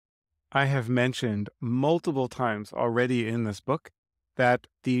I have mentioned multiple times already in this book that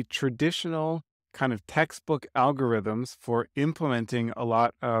the traditional kind of textbook algorithms for implementing a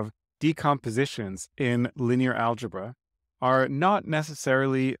lot of decompositions in linear algebra are not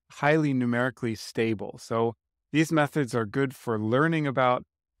necessarily highly numerically stable. So these methods are good for learning about,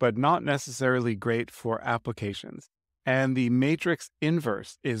 but not necessarily great for applications. And the matrix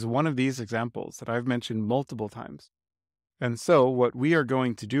inverse is one of these examples that I've mentioned multiple times. And so what we are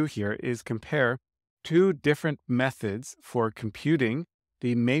going to do here is compare two different methods for computing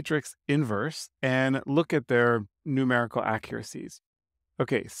the matrix inverse and look at their numerical accuracies.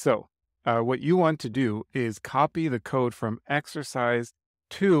 Okay, so what you want to do is copy the code from exercise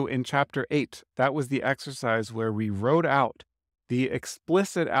 2 in chapter 8. That was the exercise where we wrote out the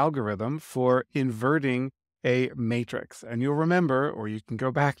explicit algorithm for inverting a matrix. And you'll remember, or you can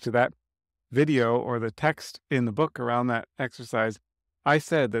go back to that video or the text in the book around that exercise, I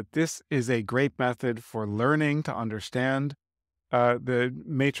said that this is a great method for learning to understand the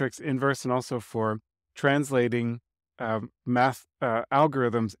matrix inverse and also for translating math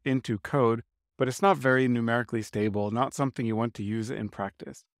algorithms into code, but it's not very numerically stable, not something you want to use in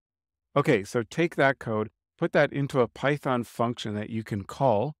practice. Okay, so take that code, put that into a Python function that you can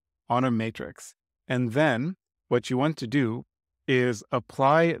call on a matrix. And then what you want to do is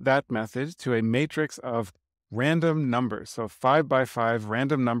apply that method to a matrix of random numbers. So 5 by 5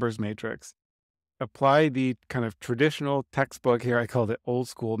 random numbers matrix. Apply the kind of traditional textbook, here I called it old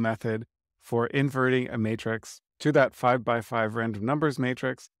school method, for inverting a matrix to that 5 by 5 random numbers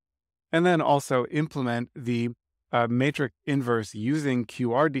matrix. And then also implement the matrix inverse using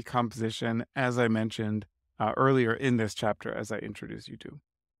QR decomposition, as I mentioned earlier in this chapter, as I introduced you to.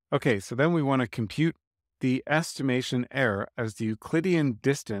 Okay, so then we want to compute the estimation error as the Euclidean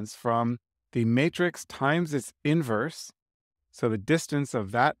distance from the matrix times its inverse, so the distance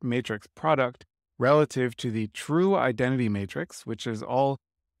of that matrix product relative to the true identity matrix, which is all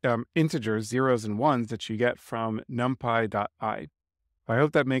integers, zeros and ones that you get from numpy.i. I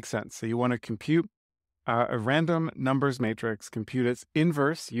hope that makes sense. So you want to compute a random numbers matrix, compute its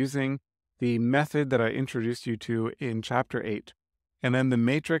inverse using the method that I introduced you to in chapter 8. And then the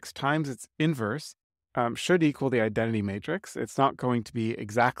matrix times its inverse should equal the identity matrix. It's not going to be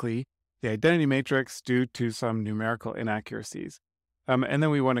exactly the identity matrix due to some numerical inaccuracies. And then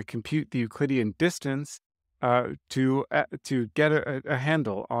we want to compute the Euclidean distance to get a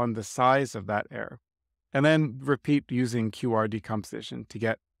handle on the size of that error. And then repeat using QR decomposition to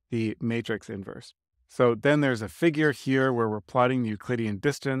get the matrix inverse. So then there's a figure here where we're plotting the Euclidean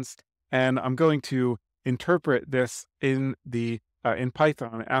distance, and I'm going to interpret this in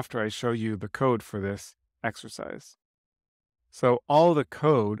Python after I show you the code for this exercise. So all the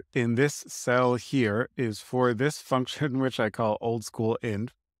code in this cell here is for this function, which I call old school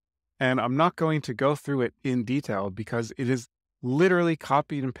int. And I'm not going to go through it in detail because it is literally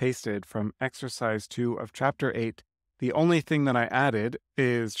copied and pasted from exercise 2 of chapter 8. The only thing that I added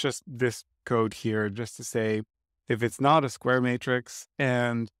is just this code here, just to say if it's not a square matrix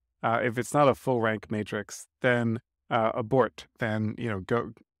and if it's not a full rank matrix, then abort, then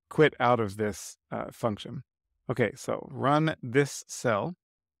go quit out of this function. Okay, so run this cell.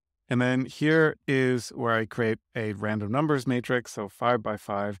 And then here is where I create a random numbers matrix, so 5 by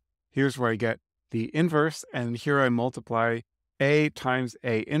 5. Here's where I get the inverse, and here I multiply A times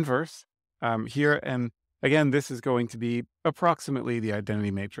A inverse here. And again, this is going to be approximately the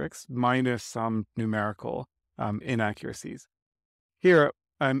identity matrix minus some numerical inaccuracies. Here,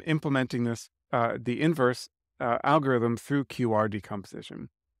 I'm implementing this, the inverse algorithm through QR decomposition.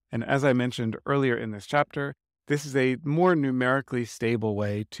 And as I mentioned earlier in this chapter, this is a more numerically stable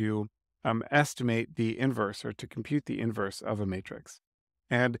way to estimate the inverse or to compute the inverse of a matrix.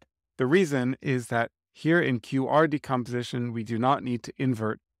 And the reason is that here in QR decomposition, we do not need to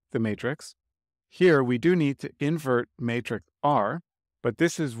invert the matrix. Here, we do need to invert matrix R, but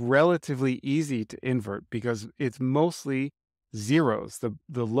this is relatively easy to invert because it's mostly zeros.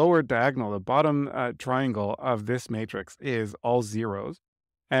 The lower diagonal, the bottom triangle of this matrix is all zeros.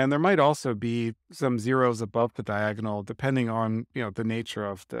 And there might also be some zeros above the diagonal, depending on the nature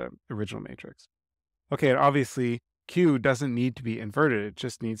of the original matrix. Okay, and obviously Q doesn't need to be inverted, it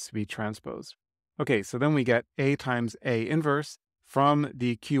just needs to be transposed. Okay, so then we get A times A inverse from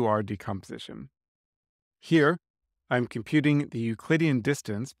the QR decomposition. Here, I'm computing the Euclidean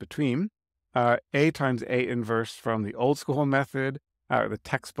distance between A times A inverse from the old school method, the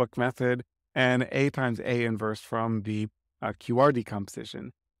textbook method, and A times A inverse from the QR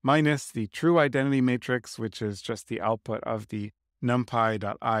decomposition, minus the true identity matrix, which is just the output of the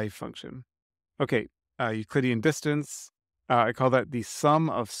numpy.i function. Okay, Euclidean distance I call that the sum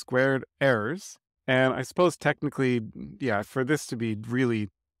of squared errors. And I suppose technically, yeah, for this to be really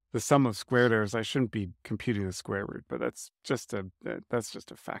the sum of squared errors, I shouldn't be computing the square root, but that's just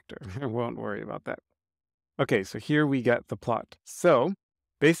a factor. I won't worry about that. Okay, so here we get the plot. So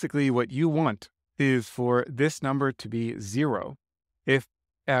basically what you want is for this number to be 0 if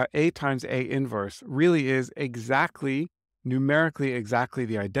A times A inverse really is numerically exactly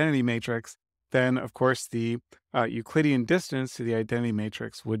the identity matrix. Then of course the Euclidean distance to the identity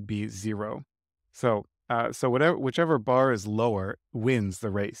matrix would be 0. So whichever bar is lower wins the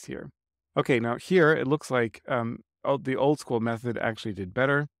race here. Okay, now here it looks like the old school method actually did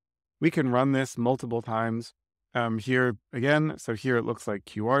better. We can run this multiple times here again. So here it looks like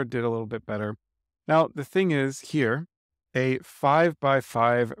QR did a little bit better. Now, the thing is here, a 5 by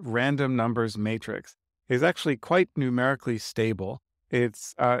 5 random numbers matrix is actually quite numerically stable.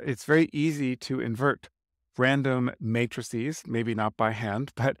 It's very easy to invert random matrices, maybe not by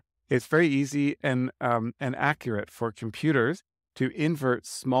hand, but it's very easy and accurate for computers to invert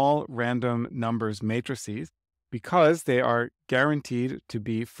small random numbers matrices because they are guaranteed to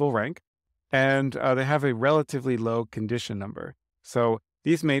be full rank and they have a relatively low condition number. So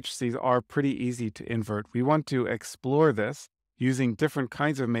these matrices are pretty easy to invert. We want to explore this using different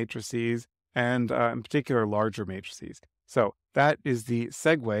kinds of matrices and in particular larger matrices. So that is the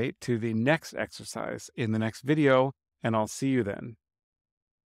segue to the next exercise in the next video, and I'll see you then.